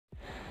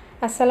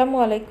আসসালামু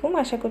আলাইকুম।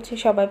 আশা করছি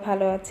সবাই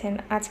ভালো আছেন।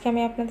 আজকে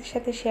আমি আপনাদের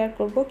সাথে শেয়ার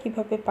করব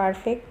কিভাবে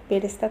পারফেক্ট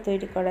বেরেস্তা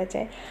তৈরি করা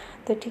যায়।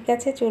 তো ঠিক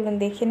আছে, চলুন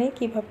দেখে নেই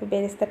কীভাবে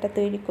বেরেস্তাটা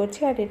তৈরি করছি,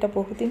 আর এটা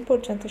বহুদিন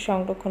পর্যন্ত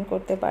সংরক্ষণ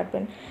করতে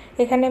পারবেন।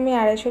 এখানে আমি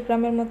 250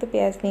 গ্রামের মতো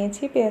পেঁয়াজ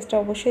নিয়েছি। পেঁয়াজটা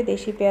অবশ্যই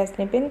দেশি পেঁয়াজ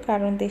নেবেন,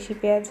 কারণ দেশি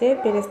পেঁয়াজের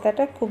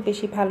বেরেস্তাটা খুব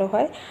বেশি ভালো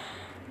হয়।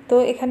 তো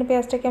এখানে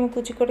পেঁয়াজটাকে আমি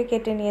কুচি করে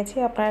কেটে নিয়েছি।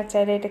 আপনারা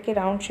চাইলে এটাকে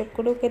রাউন্ড শেপ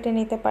করেও কেটে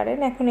নিতে পারেন।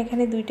 এখন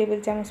এখানে 2 টেবিল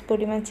চামচ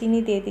পরিমাণ চিনি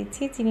দিয়ে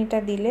দিচ্ছি। চিনিটা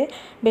দিলে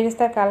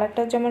বেরেস্তার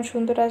কালারটাও যেমন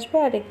সুন্দর আসবে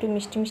আর একটু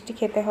মিষ্টি মিষ্টি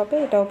খেতে হবে,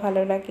 এটাও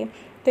ভালো লাগে।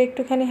 তো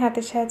একটুখানি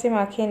হাতের সাহায্যে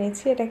মাখিয়ে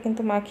নিচ্ছি। এটা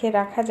কিন্তু মাখিয়ে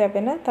রাখা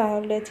যাবে না,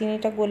 তাহলে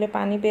চিনিটা গলে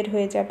পানি বের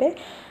হয়ে যাবে।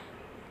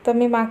 তো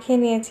আমি মাখিয়ে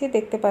নিয়েছি,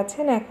 দেখতে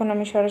পাচ্ছেন। এখন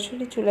আমি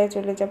সরাসরি চুলায়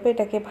চলে যাব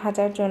এটাকে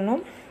ভাজার জন্য।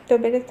 তো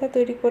বেরেস্তা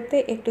তৈরি করতে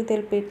একটু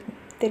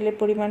তেলের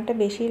পরিমাণটা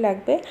বেশিই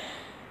লাগবে,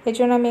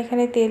 এজন্য আমি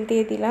এখানে তেল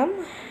দিয়ে দিলাম।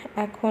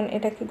 এখন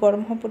এটাকে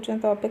গরম হওয়া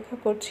পর্যন্ত অপেক্ষা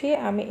করছি।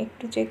 আমি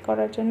একটু চেক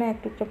করার জন্য এক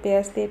টুকরো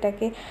পেঁয়াজ দিয়ে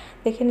এটাকে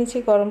দেখে নিচ্ছি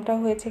গরমটা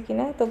হয়েছে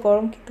কিনা। তো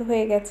গরম কিন্তু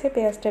হয়ে গেছে,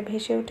 পেঁয়াজটা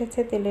ভেসে উঠেছে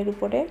তেলের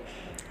উপরে।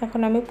 এখন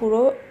আমি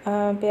পুরো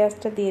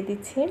পেঁয়াজটা দিয়ে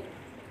দিচ্ছি।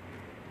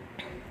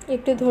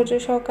 একটু ধৈর্য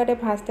সহকারে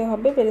ভাজতে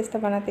হবে। বেরেস্তা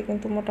বানাতে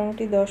কিন্তু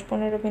মোটামুটি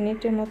 10-15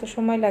 মিনিটের মতো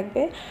সময়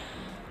লাগবে।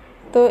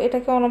 তো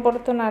এটাকে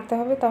অনবরত নাড়তে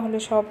হবে, তাহলে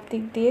সব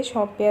দিক দিয়ে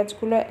সব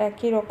পেঁয়াজগুলো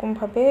একই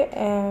রকমভাবে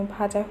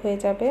ভাজা হয়ে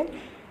যাবে।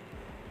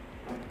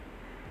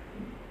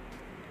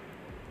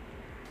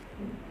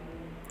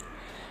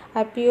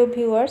 আর প্রিয়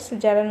ভিউয়ার্স,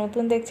 যারা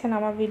নতুন দেখছেন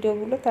আমার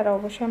ভিডিওগুলো, তারা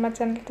অবশ্যই আমার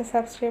চ্যানেলটা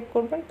সাবস্ক্রাইব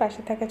করবেন।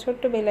 পাশে থাকা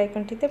ছোট্ট বেল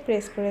আইকনটিতে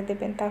প্রেস করে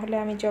দেবেন, তাহলে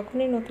আমি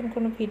যখনই নতুন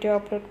কোনো ভিডিও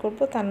আপলোড করব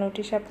তার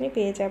নোটিশ আপনি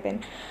পেয়ে যাবেন।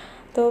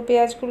 তো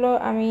পেঁয়াজগুলো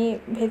আমি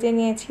ভেজে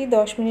নিয়েছি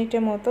 10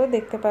 মিনিটের মতো,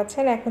 দেখতে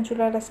পাচ্ছেন। এখন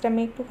চুলার আঁচটা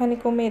আমি একটুখানি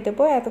কমিয়ে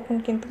দেবো। এতক্ষণ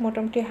কিন্তু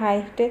মোটামুটি হাই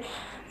হিটে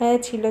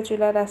ছিল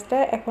চুলার আঁচটা।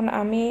 এখন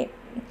আমি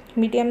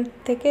মিডিয়াম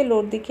থেকে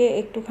লোর দিকে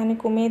একটুখানি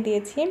কমিয়ে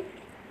দিয়েছি।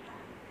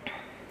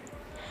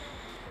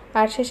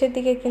 আর শেষের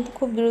দিকে কিন্তু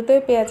খুব দ্রুতই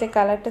পেঁয়াজের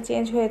কালারটা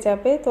চেঞ্জ হয়ে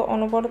যাবে, তো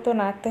অনবরত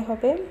নাড়তে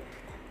হবে।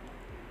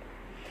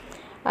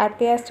 আর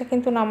পেঁয়াজটা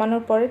কিন্তু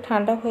নামানোর পরে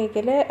ঠান্ডা হয়ে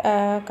গেলে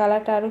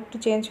কালারটা আরও একটু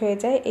চেঞ্জ হয়ে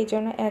যায়, এই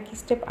জন্য এক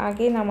স্টেপ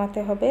আগেই নামাতে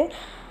হবে।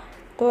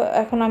 তো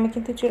এখন আমি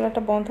কিন্তু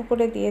চুলাটা বন্ধ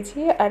করে দিয়েছি,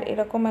 আর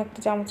এরকম একটা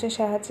চামচের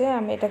সাহায্যে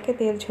আমি এটাকে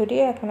তেল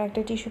ঝরিয়ে এখন একটা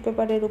টিস্যু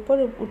পেপারের উপর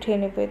উঠিয়ে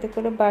নেব। এতে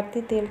করে বাড়তি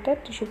তেলটা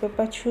টিস্যু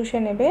পেপার শুষে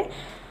নেবে।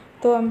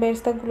 তো আমি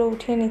বেরেস্তাগুলো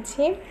উঠিয়ে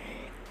নিচ্ছি।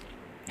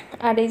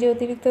 আর এই যে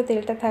অতিরিক্ত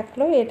তেলটা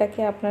থাকলো, এটাকে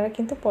আপনারা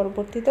কিন্তু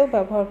পরবর্তীতেও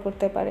ব্যবহার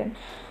করতে পারেন।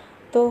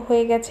 তো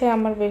হয়ে গেছে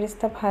আমার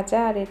বেরেস্তা ভাজা,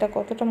 আর এটা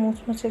কতটা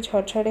মুচমুচে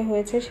ঝরঝরে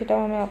হয়েছে সেটাও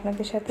আমি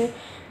আপনাদের সাথে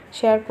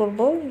শেয়ার করব।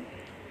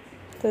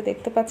 তো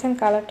দেখতে পাচ্ছেন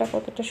কালারটা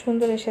কতটা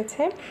সুন্দর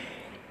এসেছে,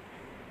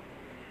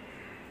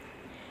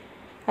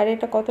 আর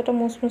এটা কতটা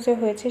মুচমুচে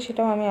হয়েছে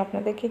সেটাও আমি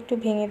আপনাদেরকে একটু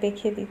ভেঙে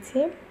দেখিয়ে দিচ্ছি।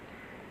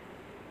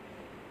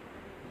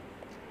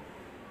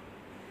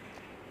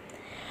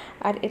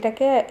 আর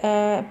এটাকে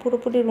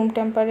পুরোপুরি রুম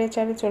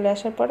টেম্পারেচারে চলে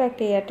আসার পর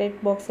একটা এয়ারটাইট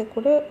বক্সে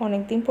করে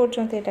অনেক দিন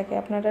পর্যন্ত এটাকে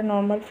আপনারা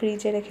নর্মাল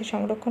ফ্রিজে রেখে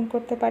সংরক্ষণ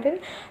করতে পারেন।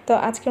 তো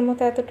আজকের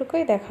মতো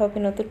এতটুকুই। দেখা হবে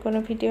নতুন কোনো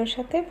ভিডিওর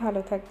সাথে।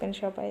 ভালো থাকবেন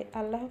সবাই।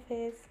 আল্লাহ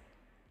হাফেজ।